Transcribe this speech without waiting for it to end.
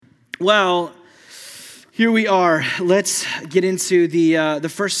Well, here we are. Let's get into the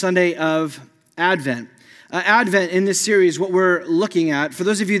first Sunday of Advent. Advent in this series, what we're looking at, for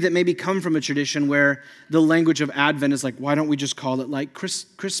those of you that maybe come from a tradition where the language of Advent is like, why don't we just call it like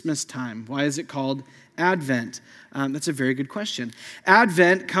Christmas time? Why is it called Advent? That's a very good question.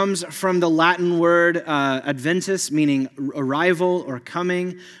 Advent comes from the Latin word adventus, meaning arrival or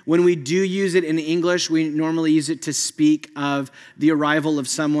coming. When we do use it in English, we normally use it to speak of the arrival of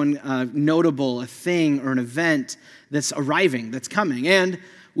someone notable, a thing or an event that's arriving, that's coming. And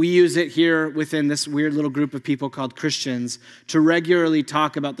we use it here within this weird little group of people called Christians to regularly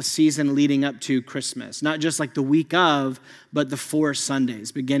talk about the season leading up to Christmas. Not just like the week of, but the 4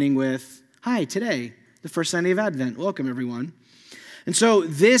 Sundays, beginning with, hi, today, the first Sunday of Advent. Welcome, everyone. And so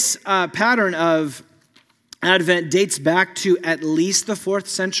this pattern of Advent dates back to at least the 4th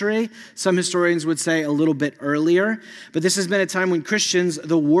century. Some historians would say a little bit earlier. But this has been a time when Christians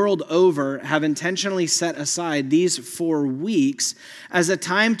the world over have intentionally set aside these 4 weeks as a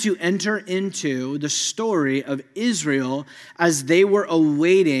time to enter into the story of Israel as they were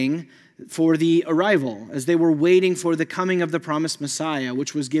awaiting for the arrival, as they were waiting for the coming of the promised Messiah,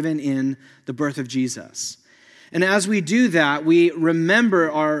 which was given in the birth of Jesus. And as we do that, we remember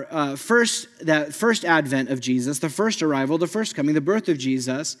our first advent of Jesus, the first arrival, the first coming, the birth of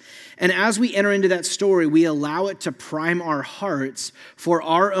Jesus. And as we enter into that story, we allow it to prime our hearts for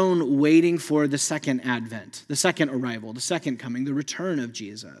our own waiting for the second advent, the second arrival, the second coming, the return of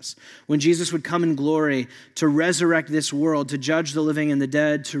Jesus. When Jesus would come in glory to resurrect this world, to judge the living and the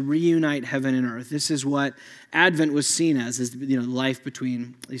dead, to reunite heaven and earth. This is what Advent was seen as life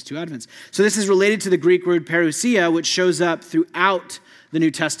between these 2 Advents. So this is related to the Greek word parousia, which shows up throughout the New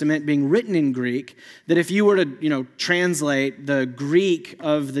Testament, being written in Greek, that if you were to, translate the Greek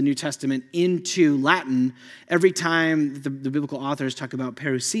of the New Testament into Latin, every time the biblical authors talk about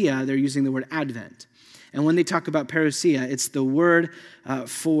parousia, they're using the word Advent. And when they talk about parousia, it's the word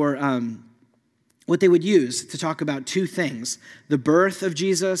for what they would use to talk about 2 things, the birth of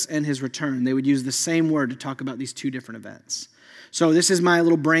Jesus and his return. They would use the same word to talk about these 2 different events. So this is my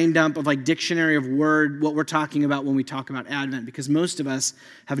little brain dump of like dictionary of word, what we're talking about when we talk about Advent, because most of us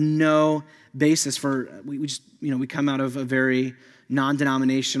have no basis for, we just, we come out of a very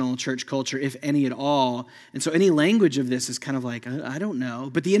non-denominational church culture, if any at all. And so any language of this is kind of like, I don't know.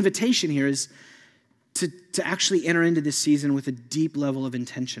 But the invitation here is to actually enter into this season with a deep level of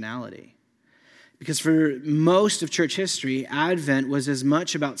intentionality. Because for most of church history, Advent was as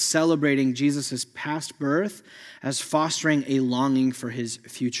much about celebrating Jesus' past birth as fostering a longing for his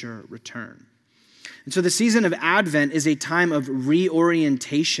future return. And so the season of Advent is a time of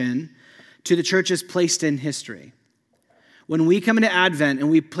reorientation to the church's place in history. When we come into Advent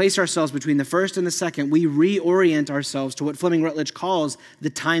and we place ourselves between the first and the second, we reorient ourselves to what Fleming Rutledge calls the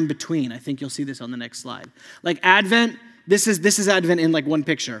time between. I think you'll see this on the next slide. Like Advent, This is Advent in like one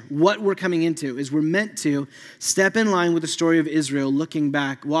picture. What we're coming into is we're meant to step in line with the story of Israel, looking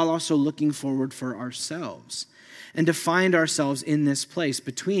back while also looking forward for ourselves. And to find ourselves in this place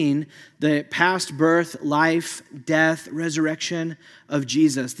between the past birth, life, death, resurrection of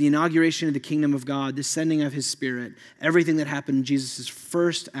Jesus, the inauguration of the kingdom of God, the sending of his Spirit, everything that happened in Jesus'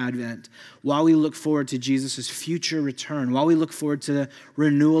 first advent, while we look forward to Jesus' future return, while we look forward to the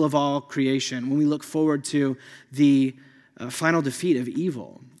renewal of all creation, when we look forward to the final defeat of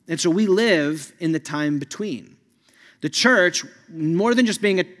evil. And so we live in the time between. The church, more than just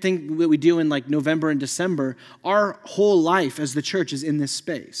being a thing that we do in like November and December, our whole life as the church is in this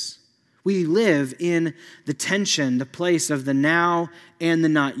space. We live in the tension, the place of the now and the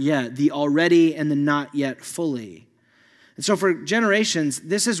not yet, the already and the not yet fully. And so for generations,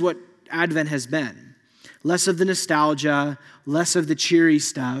 this is what Advent has been. Less of the nostalgia, less of the cheery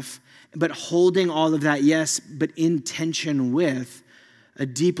stuff, but holding all of that, yes, but in tension with a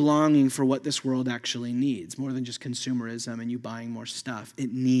deep longing for what this world actually needs, more than just consumerism and you buying more stuff.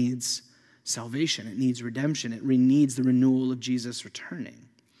 It needs salvation. It needs redemption. It needs the renewal of Jesus returning.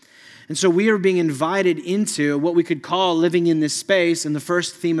 And so we are being invited into what we could call living in this space, and the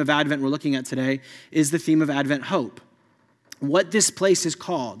first theme of Advent we're looking at today is the theme of Advent hope. What this place is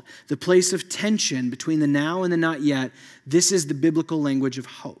called, the place of tension between the now and the not yet, this is the biblical language of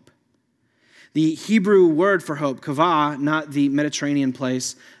hope. The Hebrew word for hope, kavah, not the Mediterranean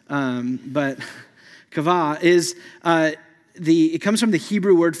place, but kavah is it comes from the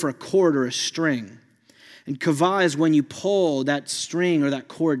Hebrew word for a cord or a string. And kavah is when you pull that string or that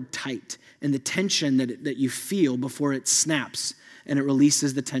cord tight, and the tension that you feel before it snaps and it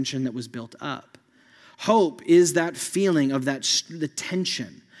releases the tension that was built up. Hope is that feeling of the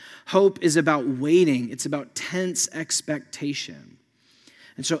tension. Hope is about waiting. It's about tense expectation.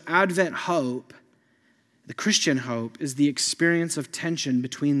 And so Advent hope, the Christian hope, is the experience of tension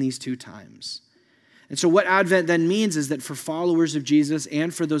between these two times. And so what Advent then means is that for followers of Jesus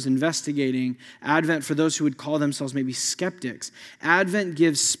and for those investigating Advent, for those who would call themselves maybe skeptics, Advent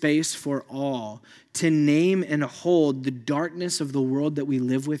gives space for all to name and hold the darkness of the world that we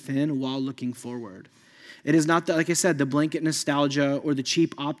live within while looking forward. It is not, like I said, the blanket nostalgia or the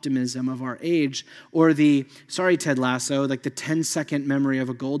cheap optimism of our age or the, sorry, Ted Lasso, like the 10-second memory of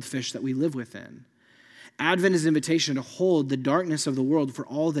a goldfish that we live within. Advent is an invitation to hold the darkness of the world for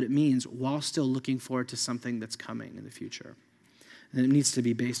all that it means while still looking forward to something that's coming in the future. And it needs to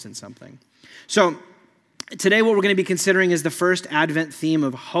be based in something. So today what we're going to be considering is the first Advent theme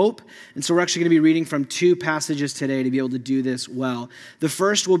of hope. And so we're actually going to be reading from two passages today to be able to do this well. The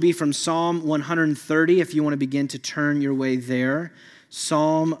first will be from Psalm 130, if you want to begin to turn your way there.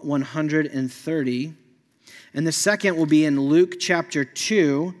 Psalm 130. And the second will be in Luke chapter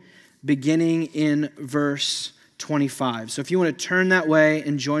 2, beginning in verse 25. So if you want to turn that way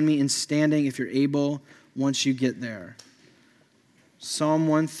and join me in standing if you're able once you get there. Psalm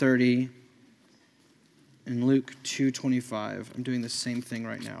 130 and Luke 2:25. I'm doing the same thing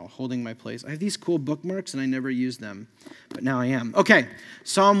right now, holding my place. I have these cool bookmarks and I never use them, but now I am. Okay,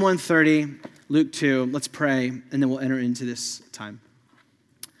 Psalm 130, Luke 2. Let's pray and then we'll enter into this time.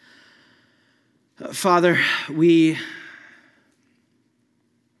 Father, we're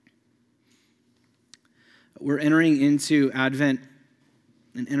entering into Advent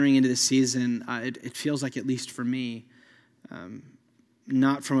and entering into this season. It feels like, at least for me,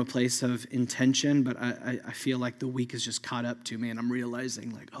 not from a place of intention, but I feel like the week has just caught up to me, and I'm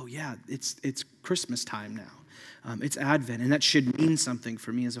realizing, like, oh yeah, it's Christmas time now. It's Advent, and that should mean something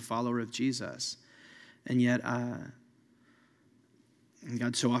for me as a follower of Jesus. And yet,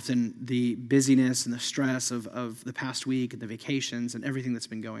 God, so often the busyness and the stress of the past week and the vacations and everything that's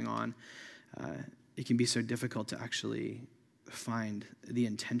been going on, it can be so difficult to actually find the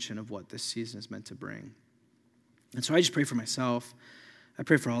intention of what this season is meant to bring. And so I just pray for myself. I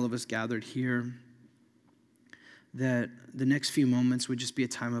pray for all of us gathered here that the next few moments would just be a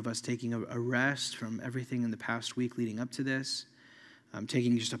time of us taking a rest from everything in the past week leading up to this,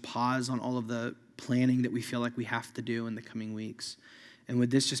 taking just a pause on all of the planning that we feel like we have to do in the coming weeks. And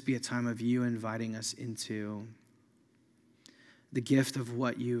would this just be a time of you inviting us into the gift of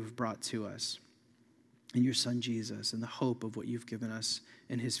what you've brought to us in your son Jesus and the hope of what you've given us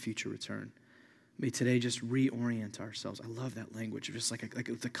in his future return. May today just reorient ourselves. I love that language, just like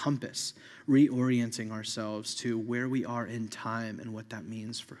the compass, reorienting ourselves to where we are in time and what that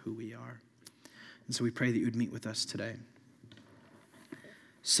means for who we are. And so we pray that you would meet with us today.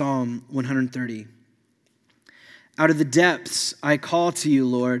 Psalm 130. Out of the depths I call to you,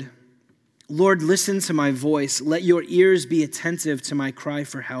 Lord. Lord, listen to my voice. Let your ears be attentive to my cry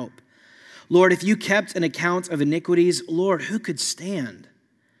for help. Lord, if you kept an account of iniquities, Lord, who could stand?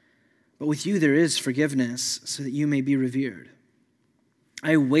 But with you there is forgiveness, so that you may be revered.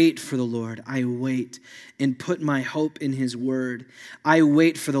 I wait for the Lord. I wait and put my hope in his word. I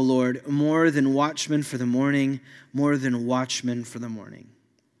wait for the Lord more than watchmen for the morning, more than watchmen for the morning.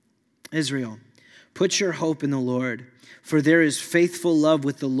 Israel, put your hope in the Lord, for there is faithful love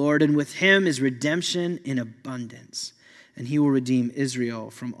with the Lord, and with him is redemption in abundance. And he will redeem Israel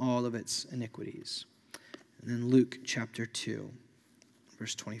from all of its iniquities. And then Luke chapter 2,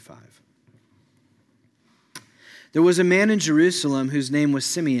 verse 25. There was a man in Jerusalem whose name was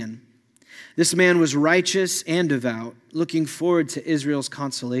Simeon. This man was righteous and devout, looking forward to Israel's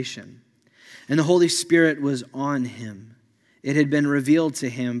consolation. And the Holy Spirit was on him. It had been revealed to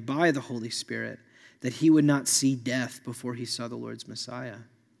him by the Holy Spirit that he would not see death before he saw the Lord's Messiah.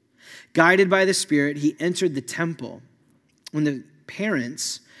 Guided by the Spirit, he entered the temple. When the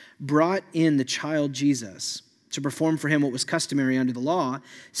parents brought in the child Jesus to perform for him what was customary under the law,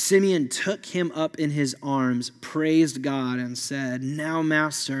 Simeon took him up in his arms, praised God, and said, "Now,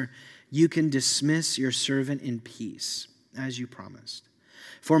 Master, you can dismiss your servant in peace, as you promised.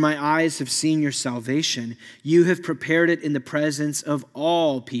 For my eyes have seen your salvation. You have prepared it in the presence of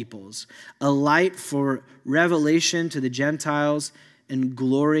all peoples, a light for revelation to the Gentiles and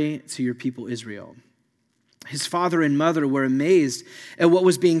glory to your people Israel." His father and mother were amazed at what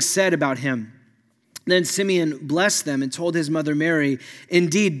was being said about him. Then Simeon blessed them and told his mother Mary,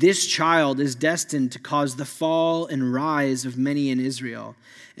 "Indeed, this child is destined to cause the fall and rise of many in Israel,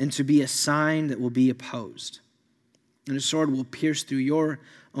 and to be a sign that will be opposed. And a sword will pierce through your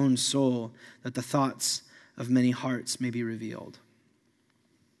own soul, that the thoughts of many hearts may be revealed."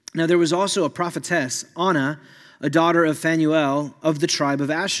 Now there was also a prophetess, Anna, a daughter of Phanuel of the tribe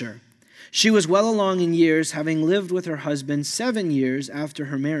of Asher. She was well along in years, having lived with her husband 7 years after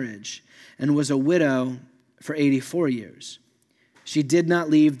her marriage, and was a widow for 84 years. She did not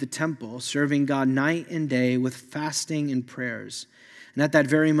leave the temple, serving God night and day with fasting and prayers. And at that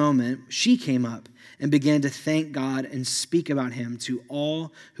very moment, she came up and began to thank God and speak about him to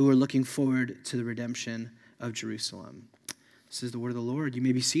all who were looking forward to the redemption of Jerusalem. This is the word of the Lord. You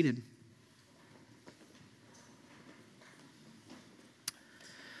may be seated.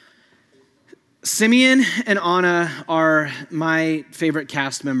 Simeon and Anna are my favorite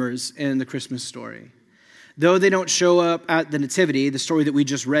cast members in the Christmas story. Though they don't show up at the Nativity, the story that we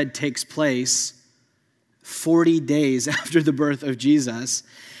just read takes place 40 days after the birth of Jesus.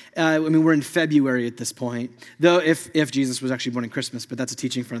 We're in February at this point, though if Jesus was actually born in Christmas, but that's a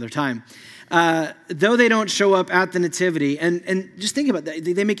teaching for another time. Though they don't show up at the Nativity, and just think about that,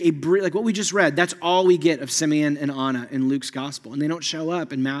 they make like what we just read, that's all we get of Simeon and Anna in Luke's gospel, and they don't show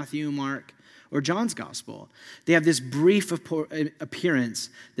up in Matthew, Mark, or John's gospel. They have this brief appearance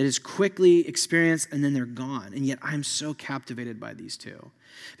that is quickly experienced, and then they're gone. And yet I'm so captivated by these two.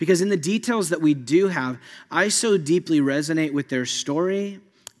 Because in the details that we do have, I so deeply resonate with their story,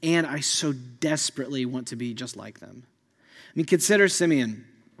 and I so desperately want to be just like them. I mean, consider Simeon.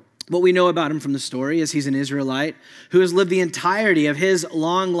 What we know about him from the story is he's an Israelite who has lived the entirety of his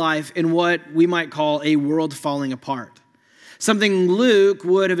long life in what we might call a world falling apart. Something Luke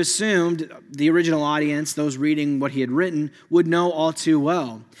would have assumed the original audience, those reading what he had written, would know all too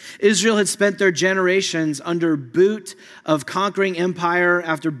well. Israel had spent their generations under boot of conquering empire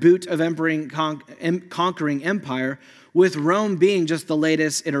after boot of conquering empire, with Rome being just the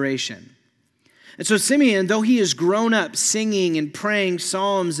latest iteration. And so Simeon, though he has grown up singing and praying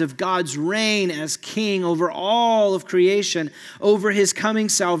psalms of God's reign as king over all of creation, over his coming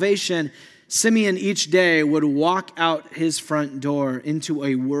salvation, Simeon each day would walk out his front door into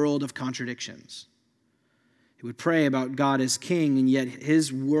a world of contradictions. He would pray about God as king, and yet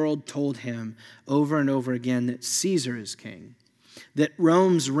his world told him over and over again that Caesar is king, that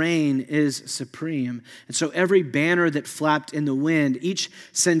Rome's reign is supreme. And so every banner that flapped in the wind, each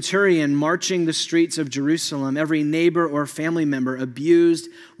centurion marching the streets of Jerusalem, every neighbor or family member abused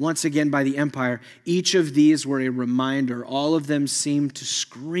once again by the empire, each of these were a reminder. All of them seemed to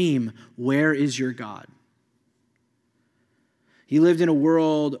scream, "Where is your God?" He lived in a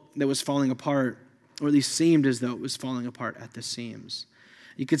world that was falling apart, or at least seemed as though it was falling apart at the seams.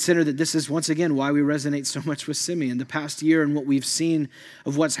 You consider that this is once again why we resonate so much with Simeon. The past year and what we've seen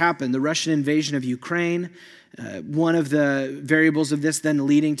of what's happened, the Russian invasion of Ukraine, one of the variables of this then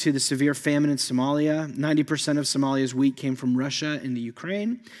leading to the severe famine in Somalia. 90% of Somalia's wheat came from Russia into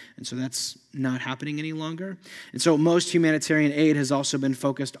Ukraine, and so that's not happening any longer. And so most humanitarian aid has also been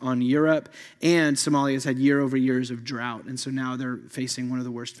focused on Europe, and Somalia has had year over years of drought, and so now they're facing one of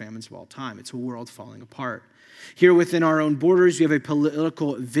the worst famines of all time. It's a world falling apart. Here within our own borders, we have a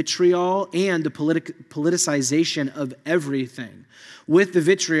political vitriol and the politicization of everything. With the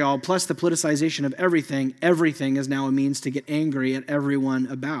vitriol plus the politicization of everything, everything is now a means to get angry at everyone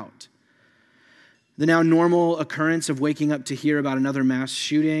about. The now normal occurrence of waking up to hear about another mass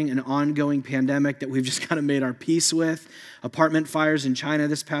shooting, an ongoing pandemic that we've just kind of made our peace with, apartment fires in China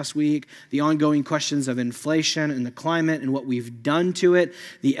this past week, the ongoing questions of inflation and the climate and what we've done to it,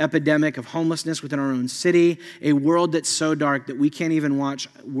 the epidemic of homelessness within our own city, a world that's so dark that we can't even watch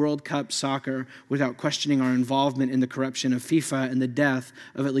World Cup soccer without questioning our involvement in the corruption of FIFA and the death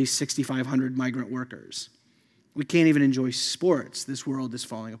of at least 6,500 migrant workers. We can't even enjoy sports. This world is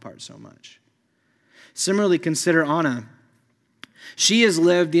falling apart so much. Similarly, consider Anna. She has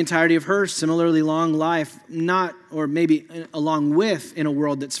lived the entirety of her similarly long life, not, or maybe along with, in a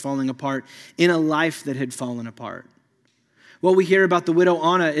world that's falling apart, in a life that had fallen apart. What we hear about the widow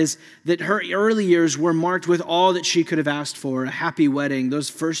Anna is that her early years were marked with all that she could have asked for, a happy wedding, those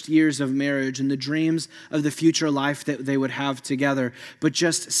first years of marriage, and the dreams of the future life that they would have together. But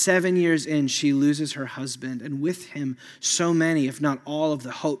just 7 years in, she loses her husband, and with him, so many, if not all, of the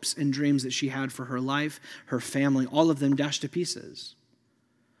hopes and dreams that she had for her life, her family, all of them dashed to pieces.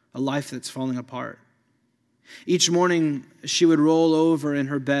 A life that's falling apart. Each morning, she would roll over in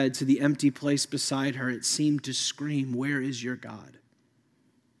her bed to the empty place beside her. It seemed to scream, "Where is your God?"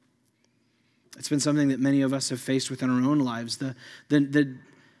 It's been something that many of us have faced within our own lives. The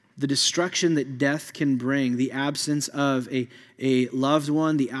destruction that death can bring, the absence of a loved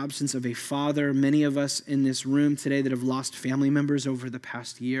one, the absence of a father. Many of us in this room today that have lost family members over the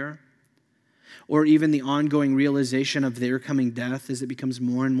past year. Or even the ongoing realization of their coming death as it becomes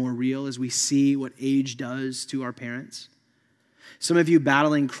more and more real as we see what age does to our parents. Some of you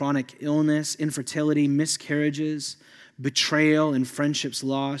battling chronic illness, infertility, miscarriages, betrayal and friendships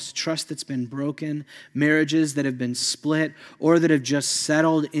lost, trust that's been broken, marriages that have been split, or that have just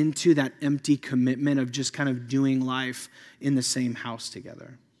settled into that empty commitment of just kind of doing life in the same house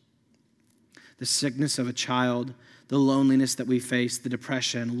together. The sickness of a child, the loneliness that we face, the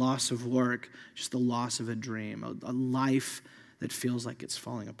depression, loss of work, just the loss of a dream, a life that feels like it's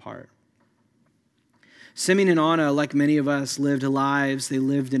falling apart. Simeon and Anna, like many of us, lived lives. They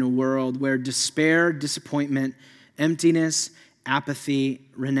lived in a world where despair, disappointment, emptiness, apathy,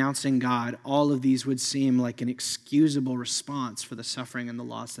 renouncing God, all of these would seem like an excusable response for the suffering and the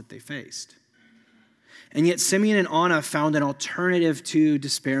loss that they faced. And yet Simeon and Anna found an alternative to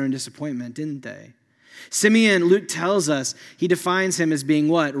despair and disappointment, didn't they? Simeon, Luke tells us, he defines him as being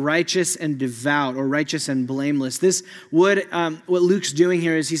what? Righteous and devout, or righteous and blameless. This would, what Luke's doing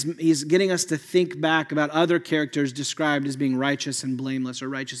here is he's getting us to think back about other characters described as being righteous and blameless, or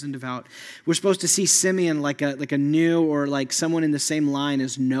righteous and devout. We're supposed to see Simeon like a new, or like someone in the same line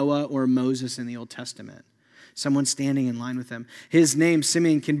as Noah or Moses in the Old Testament. Someone standing in line with him. His name,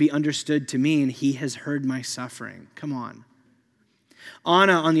 Simeon, can be understood to mean he has heard my suffering. Come on.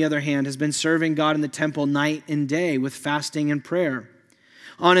 Anna, on the other hand, has been serving God in the temple night and day with fasting and prayer.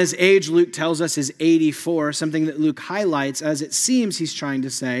 Anna's age, Luke tells us, is 84, something that Luke highlights as it seems he's trying to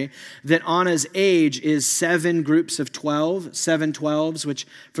say that Anna's age is 7 groups of 12, 7 12s, which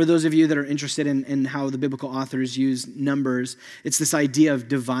for those of you that are interested in how the biblical authors use numbers, it's this idea of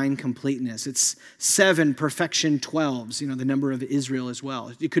divine completeness. It's 7 perfection 12s, the number of Israel as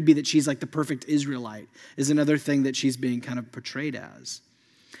well. It could be that she's like the perfect Israelite is another thing that she's being kind of portrayed as.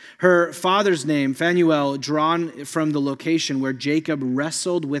 Her father's name, Phanuel, drawn from the location where Jacob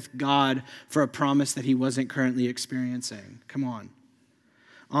wrestled with God for a promise that he wasn't currently experiencing. Come on.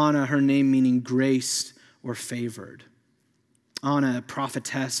 Anna, her name meaning graced or favored. Anna, a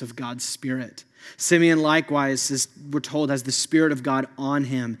prophetess of God's Spirit. Simeon likewise, we're told, has the Spirit of God on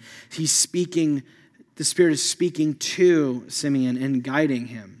him. The Spirit is speaking to Simeon and guiding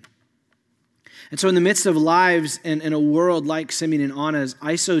him. And so in the midst of lives and in a world like Simeon and Anna's,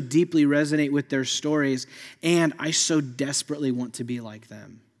 I so deeply resonate with their stories, and I so desperately want to be like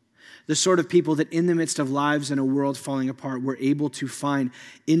them. The sort of people that in the midst of lives and a world falling apart were able to find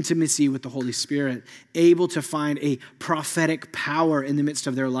intimacy with the Holy Spirit, able to find a prophetic power in the midst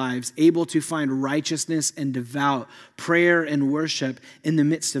of their lives, able to find righteousness and devout prayer and worship in the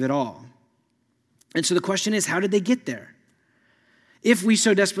midst of it all. And so the question is, how did they get there? If we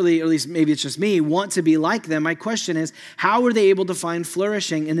so desperately, or at least maybe it's just me, want to be like them, my question is, how were they able to find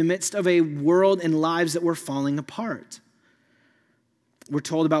flourishing in the midst of a world and lives that were falling apart? We're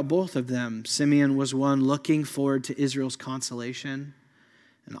told about both of them. Simeon was one looking forward to Israel's consolation,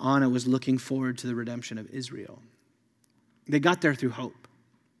 and Anna was looking forward to the redemption of Israel. They got there through hope.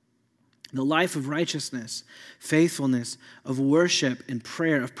 The life of righteousness, faithfulness, of worship and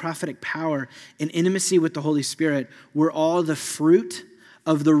prayer, of prophetic power and intimacy with the Holy Spirit were all the fruit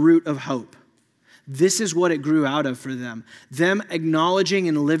of the root of hope. This is what it grew out of for them. Them acknowledging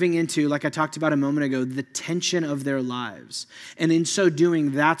and living into, like I talked about a moment ago, the tension of their lives. And in so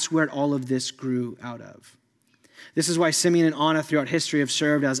doing, that's where all of this grew out of. This is why Simeon and Anna throughout history have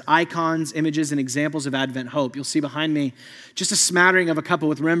served as icons, images, and examples of Advent hope. You'll see behind me just a smattering of a couple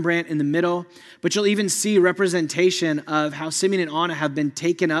with Rembrandt in the middle, but you'll even see representation of how Simeon and Anna have been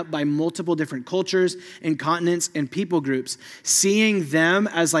taken up by multiple different cultures and continents and people groups, seeing them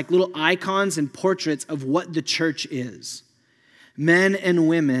as like little icons and portraits of what the church is. Men and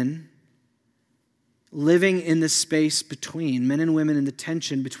women living in the space between, men and women in the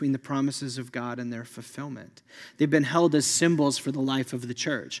tension between the promises of God and their fulfillment. They've been held as symbols for the life of the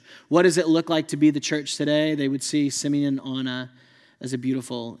church. What does it look like to be the church today? They would see Simeon and Anna as a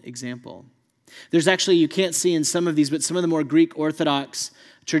beautiful example. There's actually, you can't see in some of these, but some of the more Greek Orthodox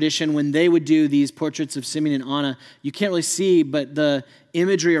tradition, when they would do these portraits of Simeon and Anna, you can't really see, but the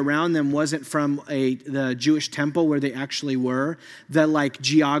imagery around them wasn't from the Jewish temple where they actually were. The like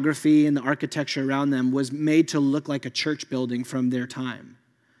geography and the architecture around them was made to look like a church building from their time.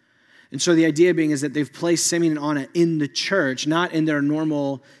 And so the idea being is that they've placed Simeon and Anna in the church, not in their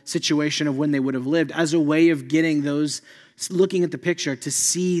normal situation of when they would have lived, as a way of getting those looking at the picture to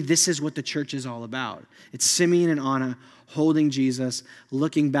see this is what the church is all about. It's Simeon and Anna holding Jesus,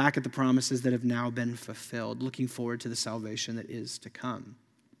 looking back at the promises that have now been fulfilled, looking forward to the salvation that is to come.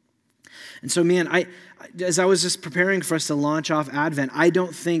 And so, man, as I was just preparing for us to launch off Advent, I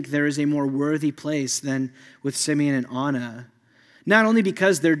don't think there is a more worthy place than with Simeon and Anna. Not only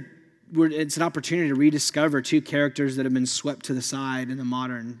because it's an opportunity to rediscover two characters that have been swept to the side in the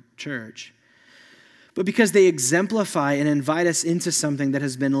modern church, but because they exemplify and invite us into something that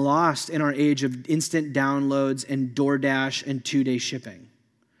has been lost in our age of instant downloads and DoorDash and 2-day shipping.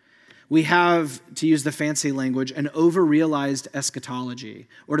 We have, to use the fancy language, an over-realized eschatology,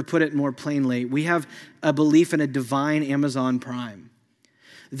 or to put it more plainly, we have a belief in a divine Amazon Prime,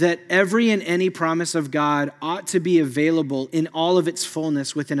 that every and any promise of God ought to be available in all of its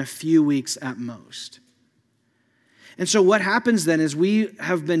fullness within a few weeks at most. And so what happens then is we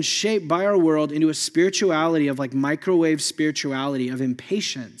have been shaped by our world into a spirituality of like microwave spirituality of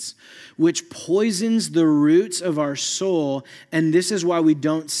impatience, which poisons the roots of our soul. And this is why we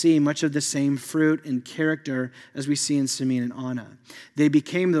don't see much of the same fruit and character as we see in Simeon and Anna. They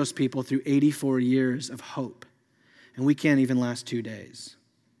became those people through 84 years of hope. And we can't even last 2 days.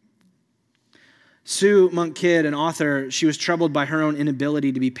 Sue Monk Kidd, an author, she was troubled by her own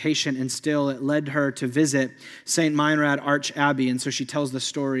inability to be patient and still. It led her to visit St. Meinrad Arch Abbey, and so she tells the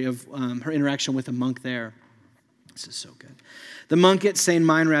story of her interaction with a monk there. This is so good. The monk at St.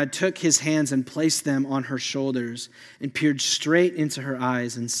 Meinrad took his hands and placed them on her shoulders and peered straight into her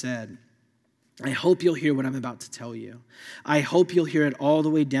eyes and said, "I hope you'll hear what I'm about to tell you. I hope you'll hear it all the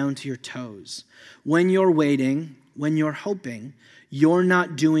way down to your toes. When you're waiting, when you're hoping, you're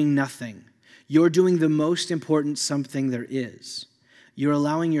not doing nothing. You're doing the most important something there is. You're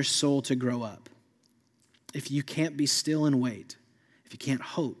allowing your soul to grow up. If you can't be still and wait, if you can't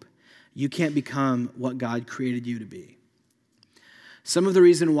hope, you can't become what God created you to be." Some of the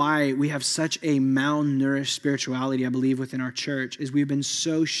reason why we have such a malnourished spirituality, I believe, within our church is we've been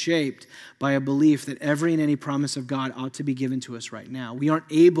so shaped by a belief that every and any promise of God ought to be given to us right now. We aren't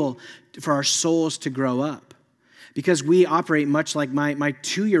able for our souls to grow up. Because we operate much like my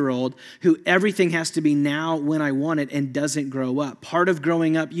 2-year-old who everything has to be now when I want it and doesn't grow up. Part of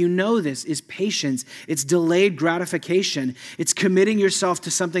growing up, you know this, is patience. It's delayed gratification. It's committing yourself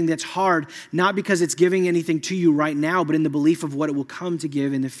to something that's hard, not because it's giving anything to you right now, but in the belief of what it will come to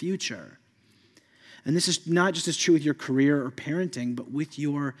give in the future. And this is not just as true with your career or parenting, but with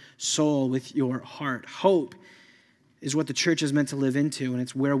your soul, with your heart. Hope is what the church is meant to live into, and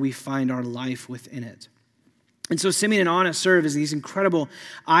it's where we find our life within it. And so Simeon and Anna serve as these incredible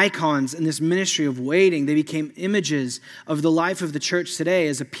icons in this ministry of waiting. They became images of the life of the church today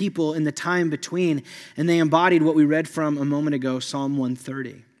as a people in the time between, and they embodied what we read from a moment ago, Psalm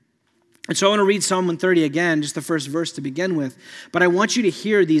 130. And so I want to read Psalm 130 again, just the first verse to begin with. But I want you to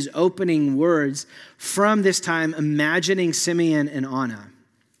hear these opening words from this time, imagining Simeon and Anna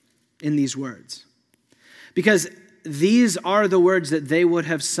in these words. Because these are the words that they would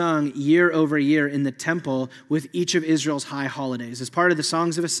have sung year over year in the temple with each of Israel's high holidays. As part of the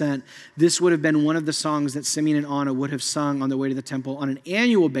Songs of Ascent, this would have been one of the songs that Simeon and Anna would have sung on the way to the temple on an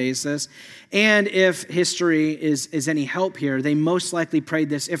annual basis. And if history is any help here, they most likely prayed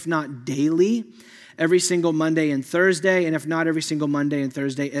this, if not daily, every single Monday and Thursday, and if not every single Monday and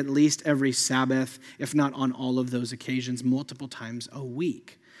Thursday, at least every Sabbath, if not on all of those occasions, multiple times a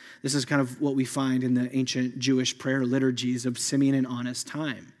week. This is kind of what we find in the ancient Jewish prayer liturgies of Simeon and Anna's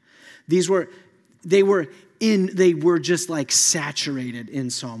time. They were just like saturated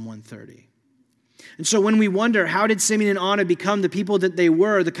in Psalm 130. And so when we wonder, how did Simeon and Anna become the people that they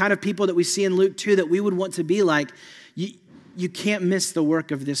were, the kind of people that we see in Luke 2 that we would want to be like, you can't miss the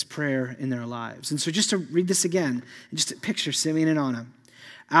work of this prayer in their lives. And so just to read this again, and just to picture Simeon and Anna.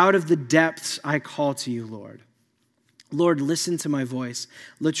 Out of the depths I call to you, Lord. Lord, listen to my voice.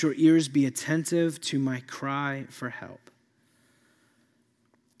 Let your ears be attentive to my cry for help.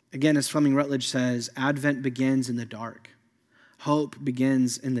 Again, as Fleming Rutledge says, Advent begins in the dark. Hope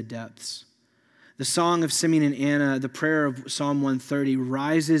begins in the depths. The song of Simeon and Anna, the prayer of Psalm 130,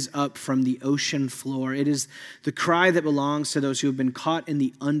 rises up from the ocean floor. It is the cry that belongs to those who have been caught in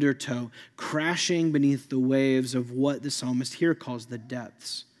the undertow, crashing beneath the waves of what the psalmist here calls the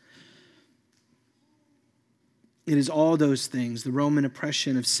depths. It is all those things, the Roman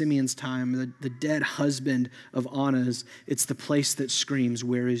oppression of Simeon's time, the dead husband of Anna's. It's the place that screams,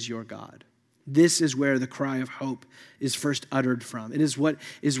 "Where is your God?" This is where the cry of hope is first uttered from. It is what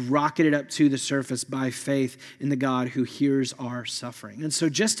is rocketed up to the surface by faith in the God who hears our suffering. And so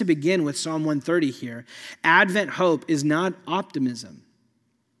just to begin with Psalm 130 here, Advent hope is not optimism.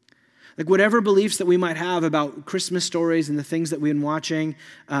 Like whatever beliefs that we might have about Christmas stories and the things that we've been watching,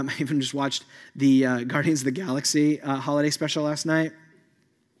 I even just watched the Guardians of the Galaxy holiday special last night.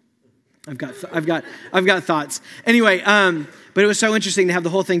 I've got thoughts. Anyway, but it was so interesting to have the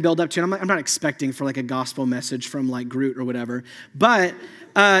whole thing build up to, and I'm not expecting for like a gospel message from like Groot or whatever, but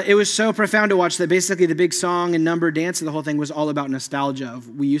it was so profound to watch that basically the big song and number dance of the whole thing was all about nostalgia.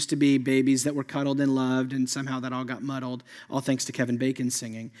 We used to be babies that were cuddled and loved, and somehow that all got muddled, all thanks to Kevin Bacon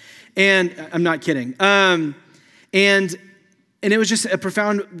singing. And I'm not kidding. And it was just a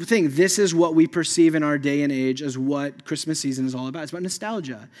profound thing. This is what we perceive in our day and age as what Christmas season is all about. It's about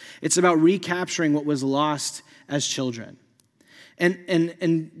nostalgia. It's about recapturing what was lost as children.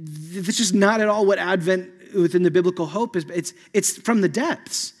 And this is not at all what Advent within the biblical hope is. It's from the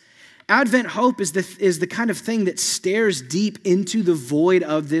depths. Advent hope is the kind of thing that stares deep into the void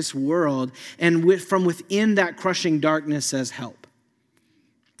of this world, and from within that crushing darkness says help.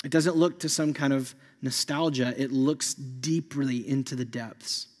 It doesn't look to some kind of nostalgia, it looks deeply into the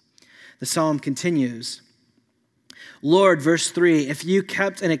depths. The psalm continues, Lord, verse 3, if you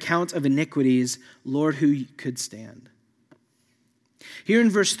kept an account of iniquities, Lord, who could stand? Here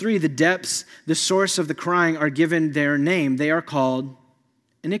in verse 3, the depths, the source of the crying, are given their name. They are called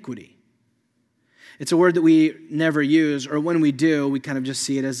iniquity. It's a word that we never use, or when we do, we kind of just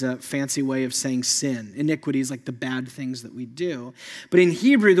see it as a fancy way of saying sin. Iniquity is like the bad things that we do. But in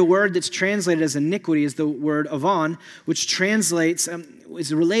Hebrew, the word that's translated as iniquity is the word avon, which translates,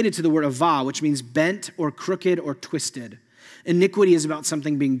 is related to the word avah, which means bent or crooked or twisted. Iniquity is about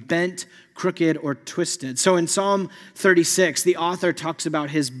something being bent, crooked, or twisted. So in Psalm 36, the author talks about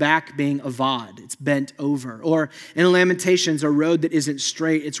his back being avad. It's bent over. Or in Lamentations, a road that isn't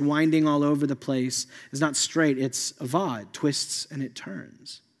straight, it's winding all over the place. It's not straight, it's avad, twists and it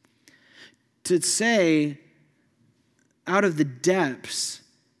turns. To say, out of the depths,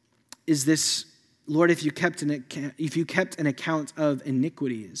 is this, Lord, if you kept an account of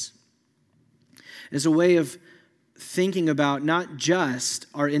iniquities, is a way of thinking about not just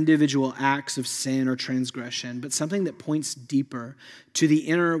our individual acts of sin or transgression, but something that points deeper to the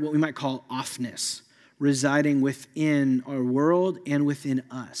inner, what we might call offness, residing within our world and within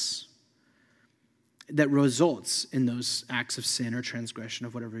us, that results in those acts of sin or transgression,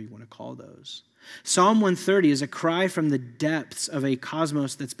 of whatever you want to call those. Psalm 130 is a cry from the depths of a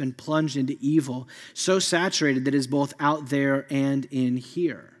cosmos that's been plunged into evil, so saturated that it is both out there and in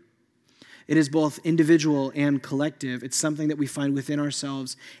here. It is both individual and collective. It's something that we find within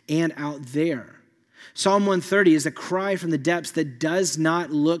ourselves and out there. Psalm 130 is a cry from the depths that does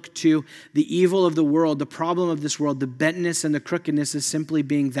not look to the evil of the world, the problem of this world, the bentness and the crookedness as simply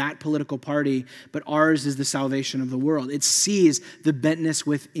being that political party, but ours is the salvation of the world. It sees the bentness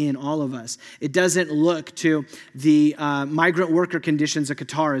within all of us. It doesn't look to the migrant worker conditions of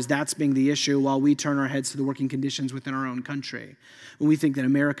Qatar as that's being the issue, while we turn our heads to the working conditions within our own country. When we think that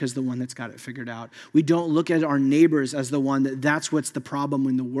America is the one that's got it figured out. We don't look at our neighbors as the one that's what's the problem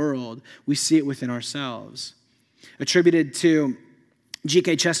in the world. We see it within ourselves. Attributed to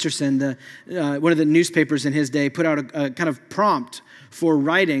G.K. Chesterton, one of the newspapers in his day, put out a kind of prompt for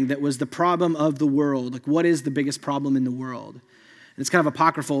writing that was the problem of the world. Like, what is the biggest problem in the world? And it's kind of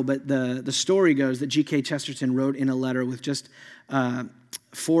apocryphal, but the story goes that G.K. Chesterton wrote in a letter with just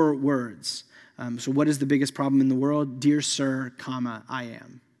 4 words. So what is the biggest problem in the world? Dear sir, I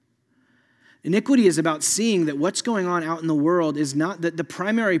am. Iniquity is about seeing that what's going on out in the world is not that the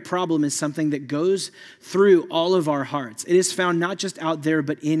primary problem is something that goes through all of our hearts. It is found not just out there,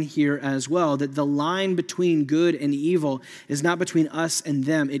 but in here as well. That the line between good and evil is not between us and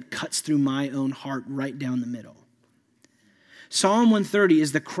them. It cuts through my own heart right down the middle. Psalm 130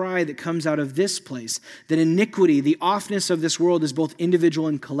 is the cry that comes out of this place, that iniquity, the offness of this world, is both individual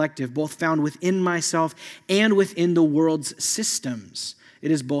and collective, both found within myself and within the world's systems.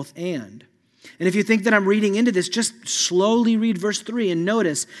 It is both and. And if you think that I'm reading into this, just slowly read verse 3 and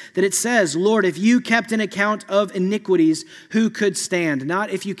notice that it says, Lord, if you kept an account of iniquities, who could stand?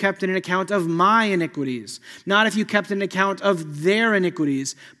 Not if you kept an account of my iniquities, not if you kept an account of their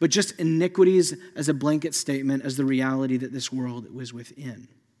iniquities, but just iniquities as a blanket statement, as the reality that this world was within.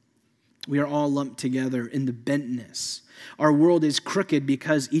 We are all lumped together in the bentness. Our world is crooked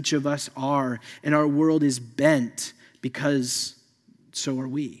because each of us are, and our world is bent because so are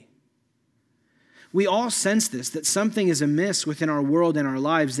we. We all sense this, that something is amiss within our world and our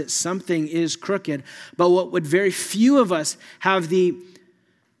lives, that something is crooked. But what would very few of us have the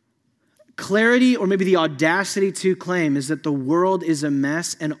clarity or maybe the audacity to claim is that the world is a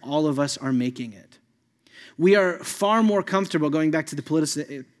mess and all of us are making it. We are far more comfortable, going back to the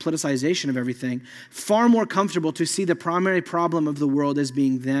politicization of everything, far more comfortable to see the primary problem of the world as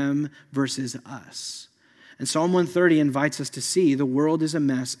being them versus us. And Psalm 130 invites us to see the world is a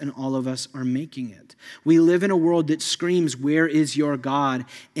mess and all of us are making it. We live in a world that screams, "Where is your God?"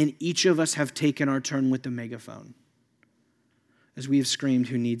 And each of us have taken our turn with the megaphone as we have screamed,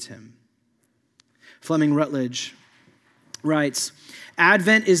 "Who needs him?" Fleming Rutledge writes,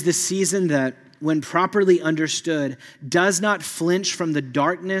 "Advent is the season that, when properly understood, does not flinch from the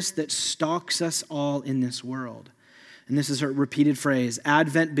darkness that stalks us all in this world." And this is her repeated phrase: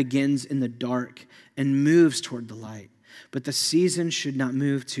 Advent begins in the dark and moves toward the light. But the season should not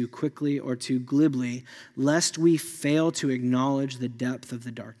move too quickly or too glibly, lest we fail to acknowledge the depth of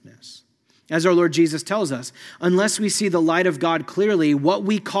the darkness. As our Lord Jesus tells us, unless we see the light of God clearly, what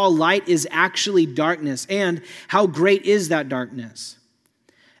we call light is actually darkness. And how great is that darkness?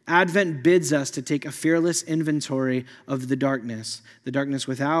 Advent bids us to take a fearless inventory of the darkness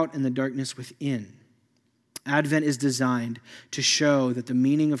without and the darkness within. Advent is designed to show that the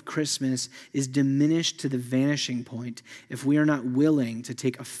meaning of Christmas is diminished to the vanishing point if we are not willing to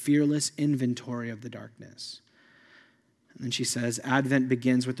take a fearless inventory of the darkness. And then she says, Advent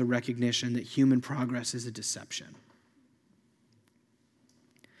begins with the recognition that human progress is a deception.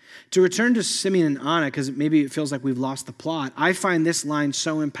 To return to Simeon and Anna, because maybe it feels like we've lost the plot, I find this line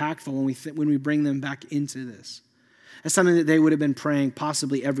so impactful when we bring them back into this. As something that they would have been praying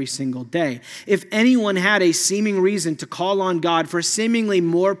possibly every single day. If anyone had a seeming reason to call on God for a seemingly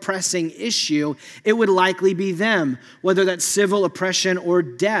more pressing issue, it would likely be them. Whether that's civil oppression or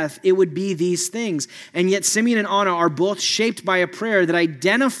death, it would be these things. And yet Simeon and Anna are both shaped by a prayer that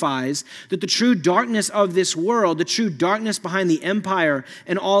identifies that the true darkness of this world, the true darkness behind the empire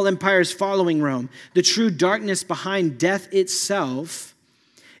and all empires following Rome, the true darkness behind death itself,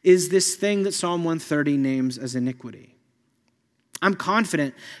 is this thing that Psalm 130 names as iniquity. I'm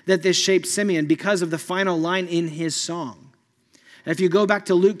confident that this shaped Simeon because of the final line in his song. And if you go back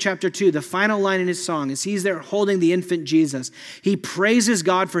to Luke chapter 2, the final line in his song, as he's there holding the infant Jesus, he praises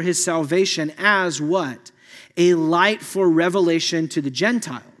God for his salvation as what? A light for revelation to the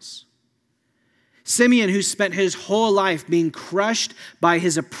Gentiles. Simeon, who spent his whole life being crushed by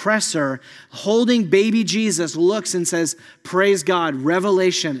his oppressor, holding baby Jesus, looks and says, praise God,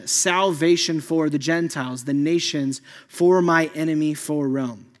 revelation, salvation for the Gentiles, the nations, for my enemy, for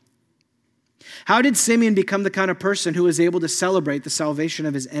Rome. How did Simeon become the kind of person who was able to celebrate the salvation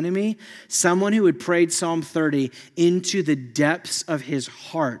of his enemy? Someone who had prayed Psalm 30 into the depths of his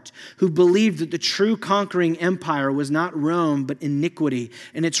heart, who believed that the true conquering empire was not Rome, but iniquity,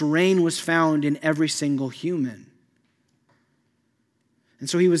 and its reign was found in every single human. And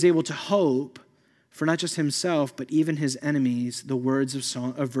so he was able to hope for not just himself, but even his enemies, the words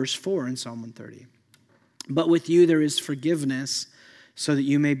of verse 4 in Psalm 130. But with you there is forgiveness, so that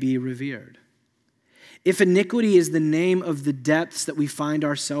you may be revered. If iniquity is the name of the depths that we find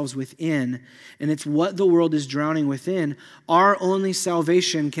ourselves within, and it's what the world is drowning within, our only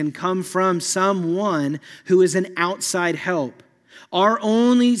salvation can come from someone who is an outside help. Our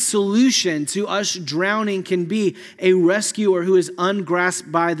only solution to us drowning can be a rescuer who is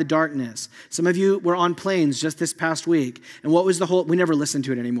ungrasped by the darkness. Some of you were on planes just this past week, and what was we never listen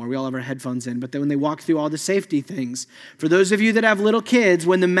to it anymore. We all have our headphones in, but then when they walk through all the safety things, for those of you that have little kids,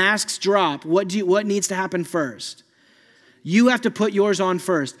 when the masks drop, what needs to happen first? You have to put yours on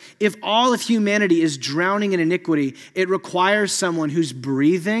first. If all of humanity is drowning in iniquity, it requires someone who's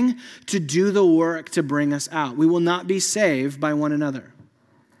breathing to do the work to bring us out. We will not be saved by one another.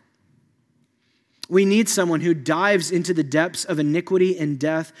 We need someone who dives into the depths of iniquity and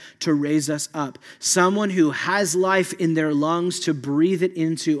death to raise us up. Someone who has life in their lungs to breathe it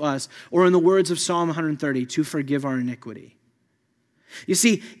into us. Or in the words of Psalm 130, to forgive our iniquity. You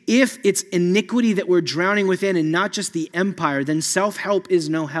see, if it's iniquity that we're drowning within and not just the empire, then self-help is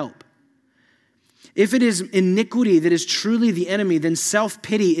no help. If it is iniquity that is truly the enemy, then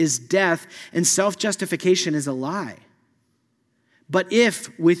self-pity is death and self-justification is a lie. But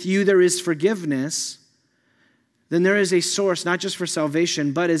if with you there is forgiveness, then there is a source not just for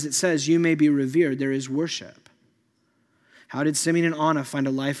salvation, but as it says, you may be revered. There is worship. How did Simeon and Anna find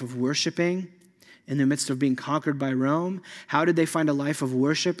a life of worshiping in the midst of being conquered by Rome? How did they find a life of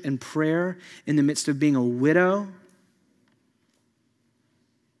worship and prayer in the midst of being a widow?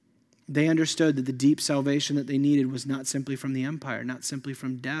 They understood that the deep salvation that they needed was not simply from the empire, not simply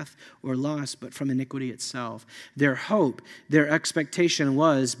from death or loss, but from iniquity itself. Their hope, their expectation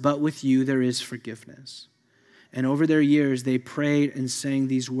was, but with you there is forgiveness. And over their years, they prayed and sang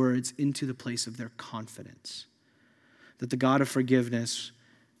these words into the place of their confidence, that the God of forgiveness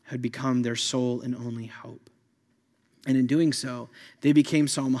had become their sole and only hope. And in doing so, they became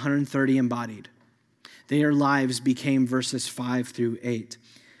Psalm 130 embodied. Their lives became verses 5 through 8.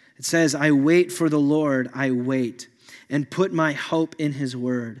 It says, I wait for the Lord, I wait, and put my hope in his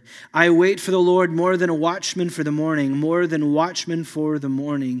word. I wait for the Lord more than a watchman for the morning, more than watchmen for the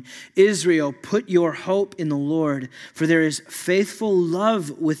morning. Israel, put your hope in the Lord, for there is faithful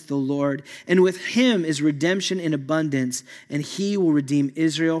love with the Lord, and with him is redemption in abundance, and he will redeem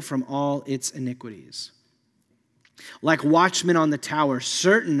Israel from all its iniquities. Like watchmen on the tower,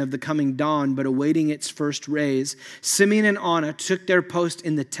 certain of the coming dawn, but awaiting its first rays, Simeon and Anna took their post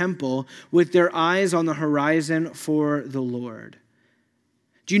in the temple with their eyes on the horizon for the Lord.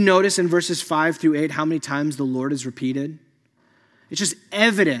 Do you notice in verses 5 through 8 how many times the Lord is repeated? It's just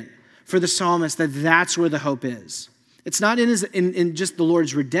evident for the psalmist that that's where the hope is. It's not in just the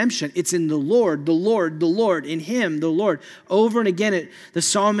Lord's redemption. It's in the Lord, the Lord, the Lord, in him, the Lord. Over and again, the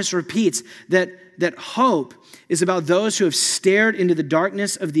psalmist repeats that hope is about those who have stared into the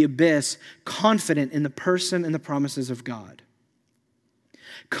darkness of the abyss, confident in the person and the promises of God.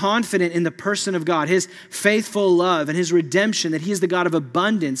 Confident in the person of God, his faithful love and his redemption, that he is the God of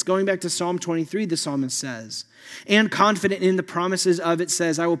abundance. Going back to Psalm 23, the psalmist says, and confident in the promises of it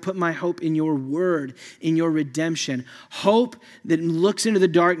says, I will put my hope in your word, in your redemption. Hope that looks into the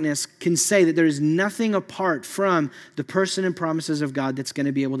darkness can say that there is nothing apart from the person and promises of God that's going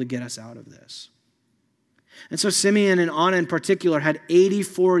to be able to get us out of this. And so Simeon and Anna in particular had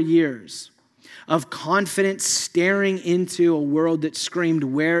 84 years of confident staring into a world that screamed,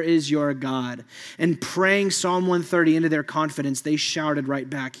 where is your God? And praying Psalm 130 into their confidence, they shouted right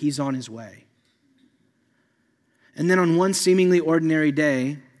back, he's on his way. And then on one seemingly ordinary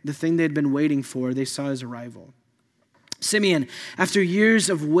day, the thing they'd been waiting for, they saw his arrival. Simeon, after years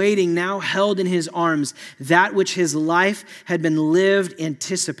of waiting, now held in his arms that which his life had been lived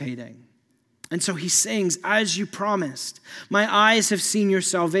anticipating. And so he sings, as you promised, my eyes have seen your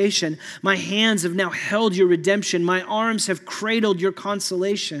salvation. My hands have now held your redemption. My arms have cradled your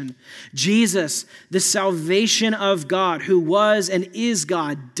consolation. Jesus, the salvation of God, who was and is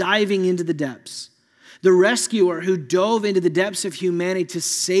God, diving into the depths. The rescuer who dove into the depths of humanity to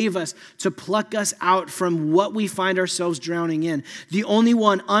save us, to pluck us out from what we find ourselves drowning in. The only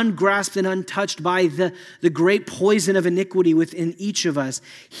one ungrasped and untouched by the great poison of iniquity within each of us.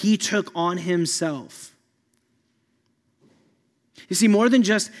 He took on himself. You see, more than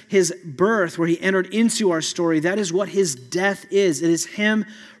just his birth where he entered into our story, that is what his death is. It is him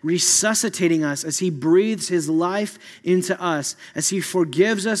resuscitating us as he breathes his life into us, as he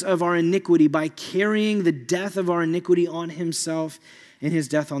forgives us of our iniquity by carrying the death of our iniquity on himself in his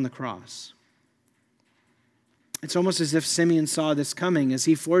death on the cross. It's almost as if Simeon saw this coming as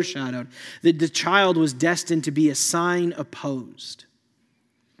he foreshadowed that the child was destined to be a sign opposed,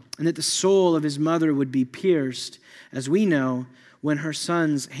 and that the soul of his mother would be pierced, as we know, when her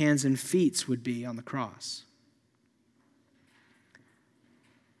son's hands and feet would be on the cross.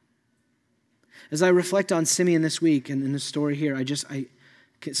 As I reflect on Simeon this week and in the story here, I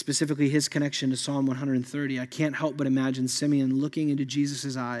specifically his connection to Psalm 130, I can't help but imagine Simeon looking into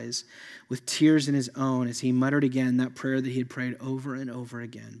Jesus' eyes with tears in his own as he muttered again that prayer that he had prayed over and over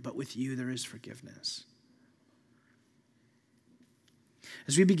again, but with you there is forgiveness.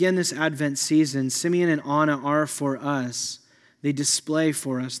 As we begin this Advent season, Simeon and Anna are for us, they display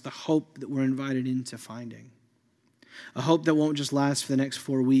for us the hope that we're invited into finding. A hope that won't just last for the next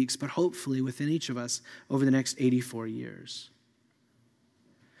 4 weeks, but hopefully within each of us over the next 84 years.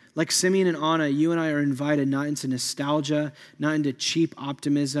 Like Simeon and Anna, you and I are invited not into nostalgia, not into cheap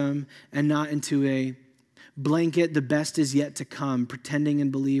optimism, and not into a blanket, the best is yet to come, pretending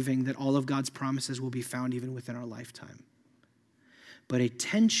and believing that all of God's promises will be found even within our lifetime. But a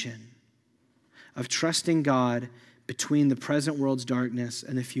tension of trusting God between the present world's darkness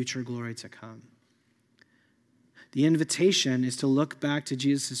and the future glory to come. The invitation is to look back to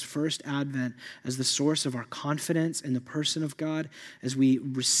Jesus' first advent as the source of our confidence in the person of God, as we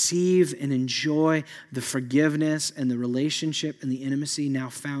receive and enjoy the forgiveness and the relationship and the intimacy now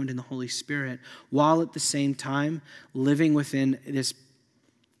found in the Holy Spirit, while at the same time living within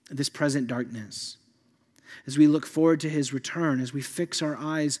this present darkness. As we look forward to his return, as we fix our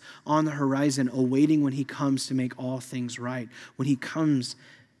eyes on the horizon, awaiting when he comes to make all things right, when he comes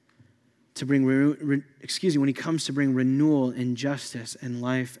to bring renewal and justice and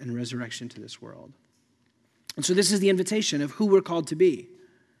life and resurrection to this world. And so this is the invitation of who we're called to be.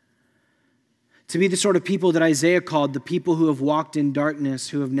 To be the sort of people that Isaiah called the people who have walked in darkness,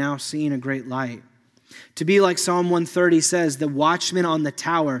 who have now seen a great light. To be like Psalm 130 says, the watchmen on the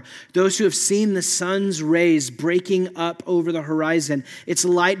tower, those who have seen the sun's rays breaking up over the horizon, its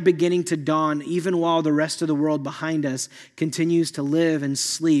light beginning to dawn, even while the rest of the world behind us continues to live and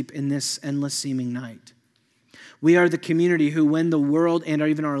sleep in this endless seeming night. We are the community who, when the world and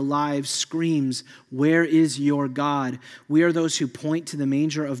even our lives screams, "Where is your God?" we are those who point to the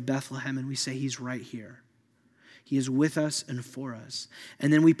manger of Bethlehem and we say, "He's right here. He is with us and for us."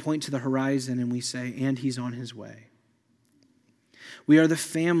 And then we point to the horizon and we say, "And he's on his way." We are the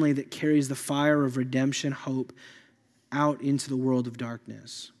family that carries the fire of redemption hope out into the world of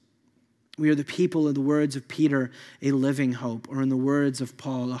darkness. We are the people, in the words of Peter, a living hope, or in the words of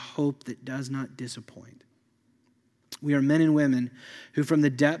Paul, a hope that does not disappoint. We are men and women who from the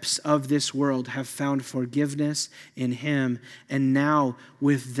depths of this world have found forgiveness in him, and now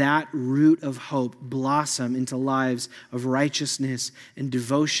with that root of hope blossom into lives of righteousness and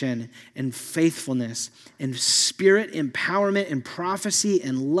devotion and faithfulness and spirit empowerment and prophecy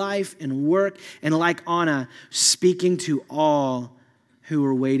and life and work, and like Anna, speaking to all who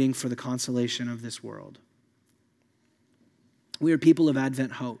are waiting for the consolation of this world. We are people of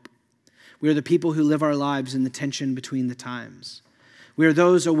Advent hope. We are the people who live our lives in the tension between the times. We are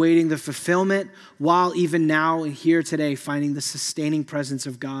those awaiting the fulfillment while even now and here today finding the sustaining presence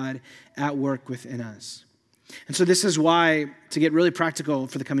of God at work within us. And so this is why, to get really practical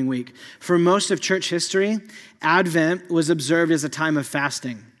for the coming week, for most of church history, Advent was observed as a time of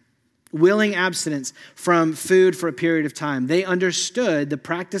fasting, willing abstinence from food for a period of time. They understood the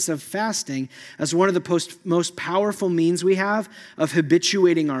practice of fasting as one of the most powerful means we have of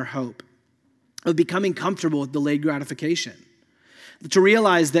habituating our hope, of becoming comfortable with delayed gratification. To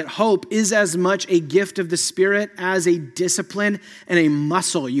realize that hope is as much a gift of the Spirit as a discipline and a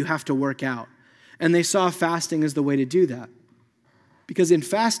muscle you have to work out. And they saw fasting as the way to do that. Because in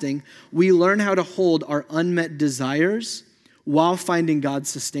fasting, we learn how to hold our unmet desires while finding God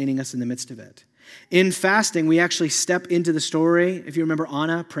sustaining us in the midst of it. In fasting, we actually step into the story. If you remember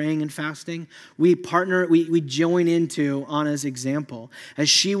Anna praying and fasting, we join into Anna's example. As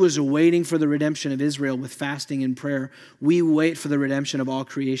she was waiting for the redemption of Israel with fasting and prayer, we wait for the redemption of all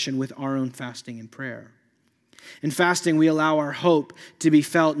creation with our own fasting and prayer. In fasting, we allow our hope to be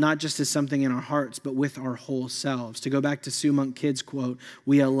felt not just as something in our hearts, but with our whole selves. To go back to Sue Monk Kidd's quote,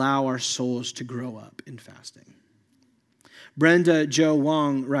 we allow our souls to grow up in fasting. Brenda Jo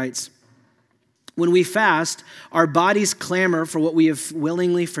Wong writes, "When we fast, our bodies clamor for what we have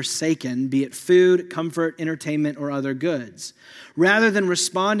willingly forsaken, be it food, comfort, entertainment, or other goods. Rather than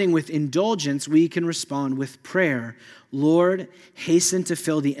responding with indulgence, we can respond with prayer. Lord, hasten to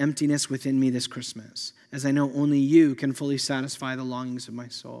fill the emptiness within me this Christmas, as I know only you can fully satisfy the longings of my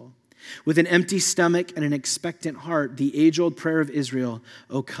soul. With an empty stomach and an expectant heart, the age-old prayer of Israel,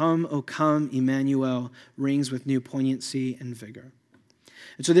 O come, Emmanuel, rings with new poignancy and vigor."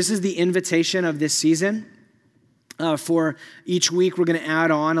 And so this is the invitation of this season. For each week, we're going to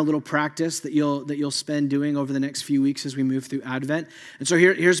add on a little practice that you'll spend doing over the next few weeks as we move through Advent. And so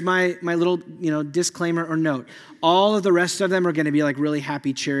here's my little disclaimer or note. All of the rest of them are going to be like really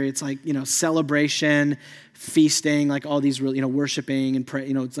happy, cheery. It's like celebration, feasting, like all these really worshiping and pray.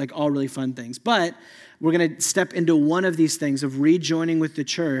 It's like all really fun things. But we're going to step into one of these things of rejoining with the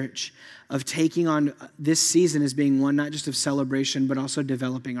church, of taking on this season as being one not just of celebration, but also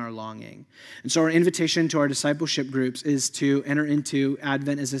developing our longing. And so our invitation to our discipleship groups is to enter into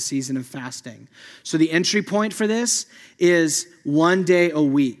Advent as a season of fasting. So the entry point for this is 1 day a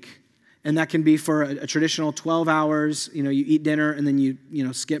week. And that can be for a traditional 12 hours, you eat dinner and then you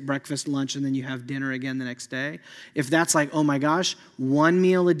skip breakfast, lunch, and then you have dinner again the next day. If that's like, oh my gosh, 1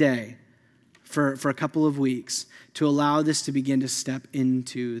 meal a day for a couple of weeks, to allow this to begin to step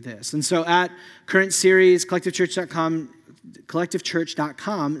into this. And so at Current Series,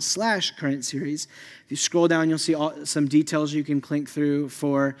 collectivechurch.com/current series, if you scroll down, you'll see some details you can click through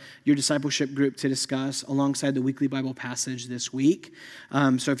for your discipleship group to discuss alongside the weekly Bible passage this week.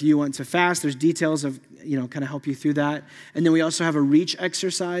 So if you want to fast, there's details of, kind of help you through that. And then we also have a reach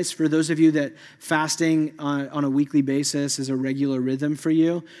exercise for those of you that fasting on a weekly basis is a regular rhythm for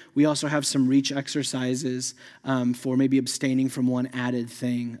you. We also have some reach exercises for maybe abstaining from one added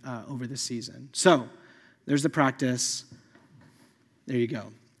thing over the season. So there's the practice. There you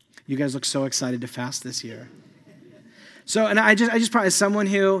go. You guys look so excited to fast this year. So, and I just probably, as someone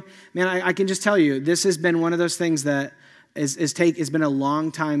who, I can just tell you, this has been one of those things that has been a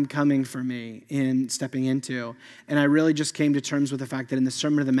long time coming for me in stepping into. And I really just came to terms with the fact that in the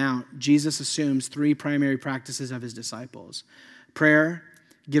Sermon on the Mount, Jesus assumes 3 primary practices of his disciples: prayer,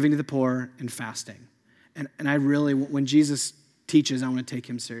 giving to the poor, and fasting. And I really, when Jesus teaches, I want to take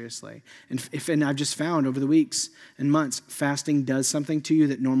him seriously. And I've just found over the weeks and months, fasting does something to you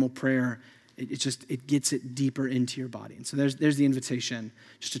that normal prayer, it gets it deeper into your body. And so there's the invitation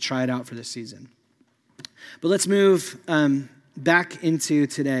just to try it out for this season. But let's move back into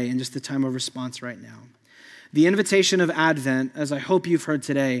today and just the time of response right now. The invitation of Advent, as I hope you've heard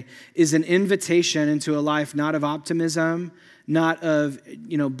today, is an invitation into a life not of optimism, not of,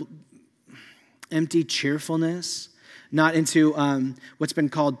 empty cheerfulness, not into what's been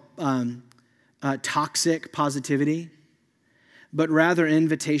called toxic positivity, but rather an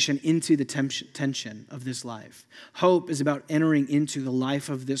invitation into the tension of this life. Hope is about entering into the life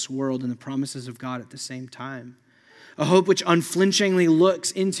of this world and the promises of God at the same time. A hope which unflinchingly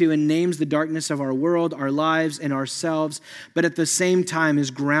looks into and names the darkness of our world, our lives, and ourselves, but at the same time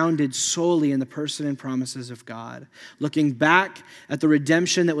is grounded solely in the person and promises of God. Looking back at the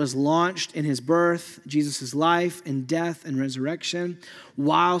redemption that was launched in his birth, Jesus' life and death and resurrection,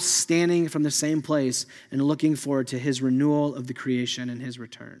 while standing from the same place and looking forward to his renewal of the creation and his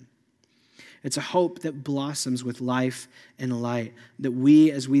return. It's a hope that blossoms with life and light, that we,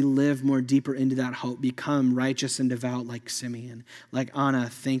 as we live more deeper into that hope, become righteous and devout like Simeon, like Anna,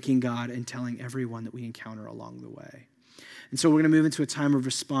 thanking God and telling everyone that we encounter along the way. And so we're going to move into a time of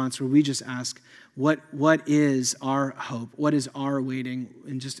response where we just ask, what is our hope? What is our waiting?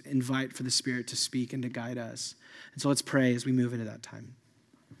 And just invite for the Spirit to speak and to guide us. And so let's pray as we move into that time.